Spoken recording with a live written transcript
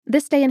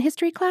This Day in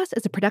History class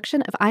is a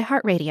production of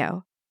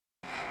iHeartRadio.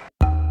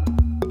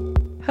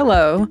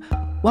 Hello,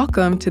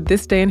 welcome to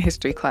This Day in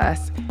History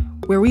class,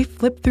 where we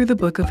flip through the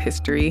book of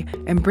history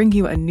and bring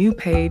you a new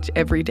page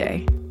every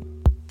day.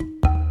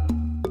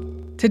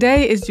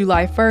 Today is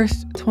July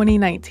 1st,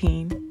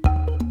 2019.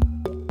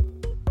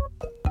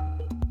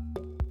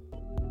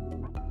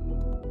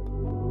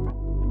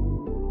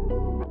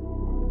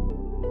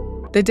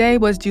 The day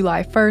was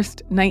July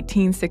 1st,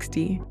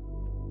 1960.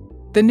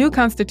 The new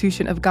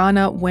Constitution of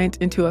Ghana went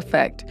into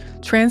effect,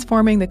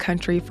 transforming the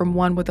country from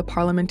one with a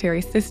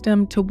parliamentary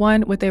system to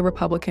one with a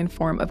republican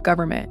form of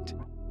government.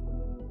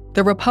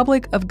 The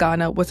Republic of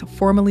Ghana was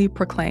formally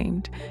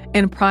proclaimed,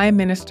 and Prime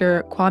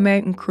Minister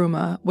Kwame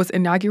Nkrumah was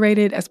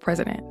inaugurated as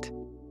president.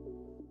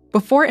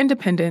 Before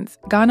independence,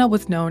 Ghana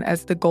was known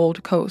as the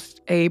Gold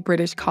Coast, a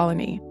British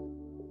colony.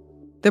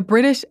 The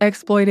British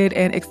exploited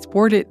and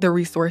exported the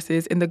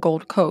resources in the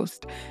Gold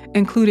Coast,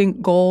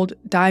 including gold,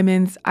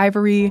 diamonds,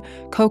 ivory,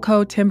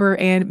 cocoa, timber,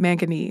 and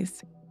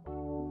manganese.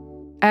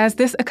 As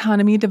this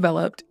economy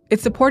developed,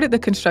 it supported the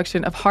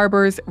construction of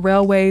harbors,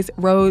 railways,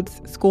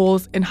 roads,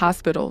 schools, and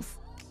hospitals.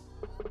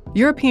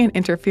 European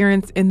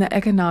interference in the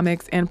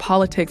economics and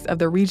politics of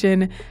the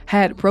region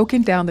had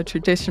broken down the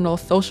traditional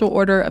social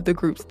order of the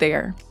groups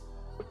there.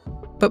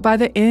 But by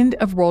the end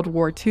of World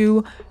War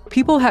II,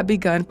 people had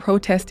begun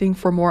protesting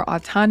for more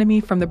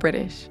autonomy from the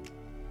British.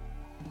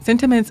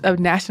 Sentiments of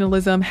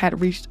nationalism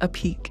had reached a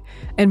peak,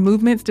 and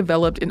movements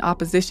developed in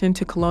opposition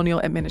to colonial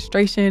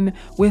administration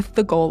with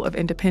the goal of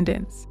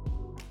independence.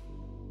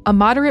 A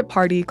moderate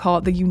party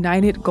called the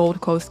United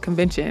Gold Coast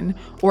Convention,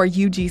 or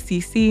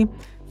UGCC,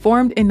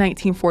 formed in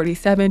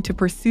 1947 to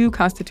pursue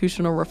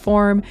constitutional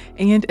reform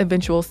and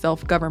eventual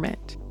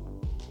self-government.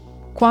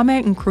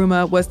 Kwame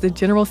Nkrumah was the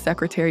general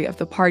secretary of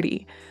the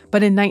party,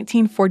 but in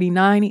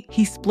 1949,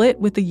 he split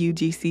with the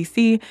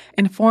UGCC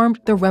and formed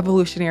the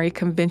Revolutionary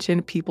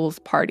Convention People's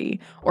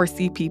Party, or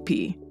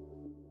CPP.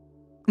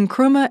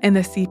 Nkrumah and the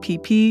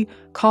CPP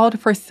called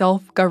for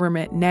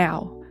self-government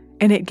now,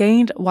 and it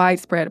gained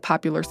widespread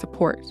popular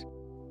support.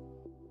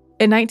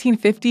 In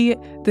 1950,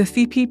 the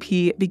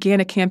CPP began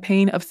a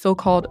campaign of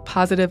so-called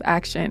positive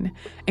action,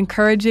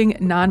 encouraging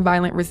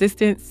nonviolent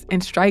resistance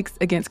and strikes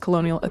against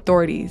colonial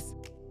authorities.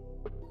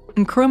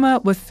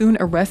 Nkrumah was soon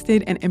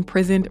arrested and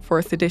imprisoned for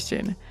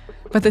sedition,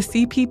 but the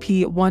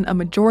CPP won a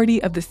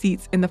majority of the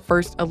seats in the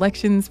first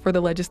elections for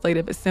the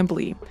Legislative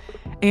Assembly,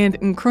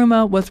 and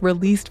Nkrumah was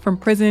released from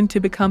prison to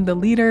become the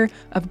leader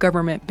of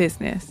government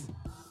business.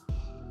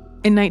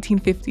 In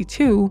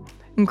 1952,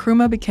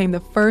 Nkrumah became the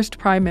first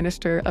prime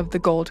minister of the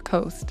Gold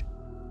Coast.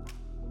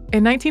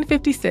 In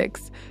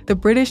 1956, the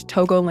British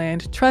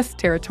Togoland Trust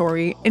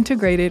Territory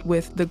integrated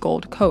with the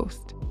Gold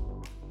Coast.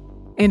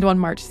 And on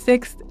March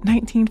 6,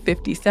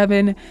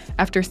 1957,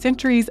 after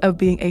centuries of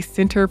being a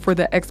center for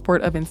the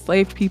export of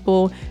enslaved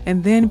people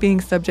and then being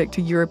subject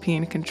to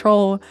European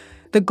control,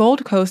 the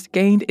Gold Coast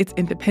gained its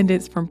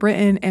independence from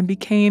Britain and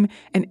became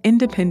an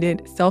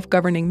independent,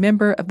 self-governing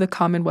member of the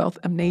Commonwealth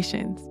of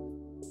Nations.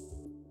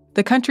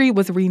 The country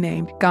was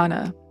renamed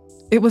Ghana.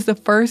 It was the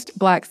first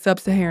Black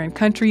sub-Saharan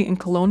country in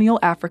colonial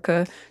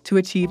Africa to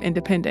achieve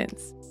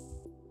independence.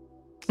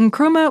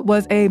 Nkrumah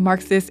was a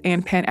Marxist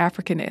and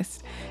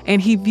Pan-Africanist,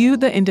 and he viewed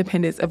the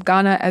independence of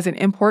Ghana as an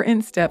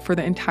important step for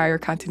the entire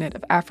continent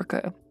of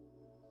Africa.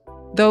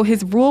 Though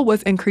his rule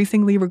was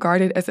increasingly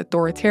regarded as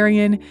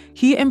authoritarian,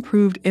 he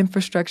improved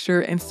infrastructure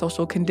and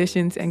social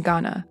conditions in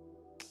Ghana.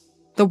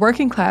 The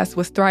working class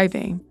was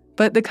thriving,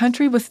 but the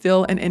country was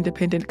still an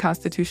independent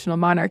constitutional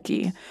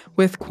monarchy,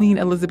 with Queen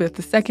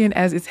Elizabeth II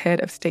as its head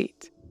of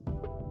state.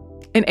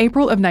 In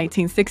April of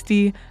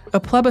 1960, a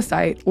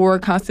plebiscite, or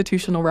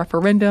constitutional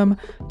referendum,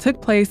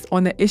 took place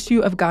on the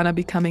issue of Ghana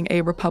becoming a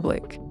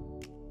republic.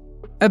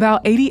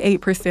 About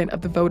 88%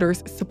 of the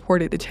voters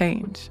supported the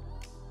change.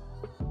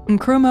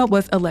 Nkrumah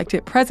was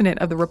elected president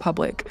of the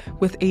republic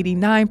with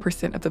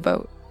 89% of the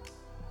vote.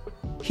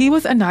 He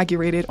was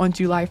inaugurated on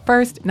July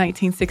 1st,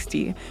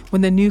 1960,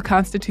 when the new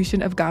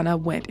Constitution of Ghana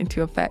went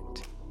into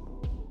effect.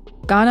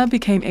 Ghana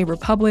became a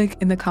republic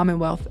in the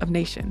Commonwealth of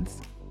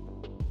Nations.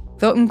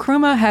 Though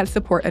Nkrumah had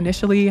support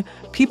initially,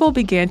 people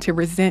began to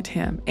resent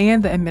him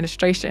and the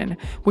administration,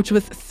 which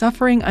was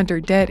suffering under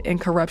debt and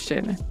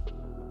corruption.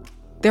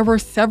 There were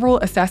several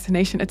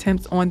assassination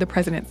attempts on the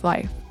president's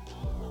life.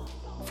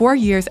 4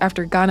 years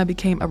after Ghana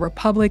became a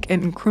republic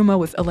and Nkrumah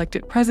was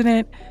elected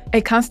president,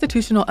 a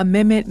constitutional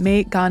amendment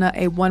made Ghana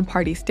a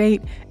one-party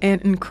state,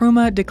 and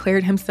Nkrumah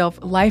declared himself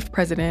life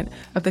president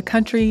of the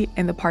country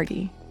and the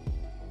party.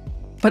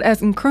 But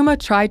as Nkrumah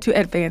tried to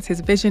advance his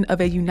vision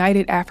of a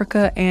united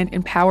Africa and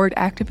empowered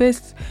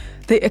activists,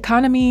 the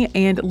economy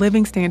and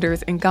living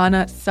standards in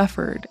Ghana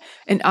suffered,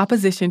 and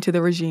opposition to the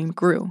regime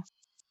grew.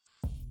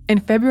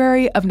 In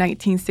February of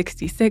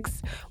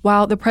 1966,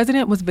 while the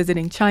president was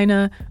visiting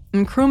China,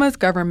 Nkrumah's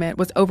government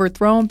was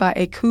overthrown by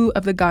a coup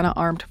of the Ghana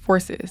Armed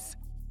Forces.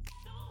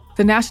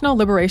 The National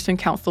Liberation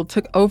Council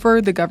took over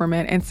the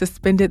government and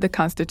suspended the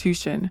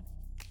constitution.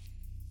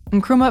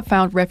 Nkrumah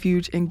found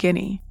refuge in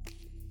Guinea.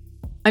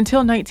 Until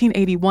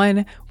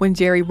 1981, when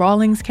Jerry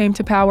Rawlings came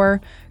to power,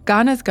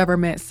 Ghana's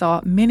government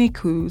saw many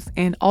coups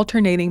and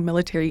alternating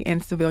military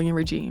and civilian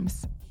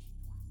regimes.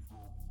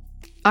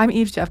 I'm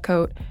Eve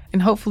Jeffcoat,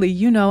 and hopefully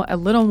you know a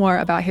little more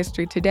about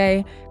history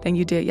today than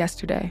you did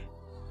yesterday.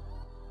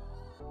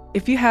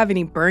 If you have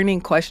any burning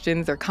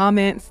questions or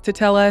comments to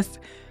tell us,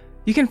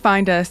 you can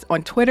find us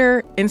on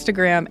Twitter,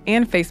 Instagram,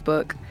 and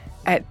Facebook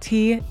at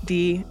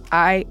TDIHC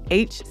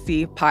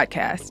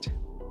Podcast.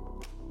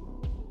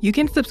 You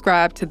can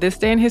subscribe to This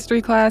Day in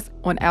History Class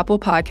on Apple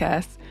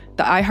Podcasts,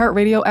 the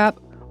iHeartRadio app,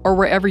 or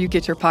wherever you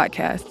get your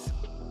podcasts.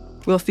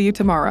 We'll see you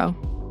tomorrow.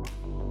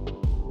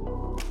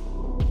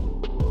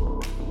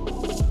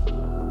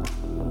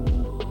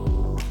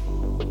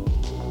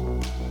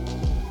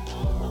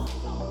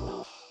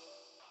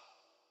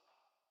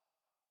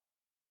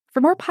 For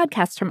more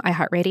podcasts from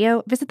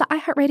iHeartRadio, visit the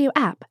iHeartRadio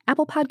app,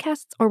 Apple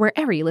Podcasts, or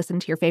wherever you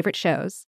listen to your favorite shows.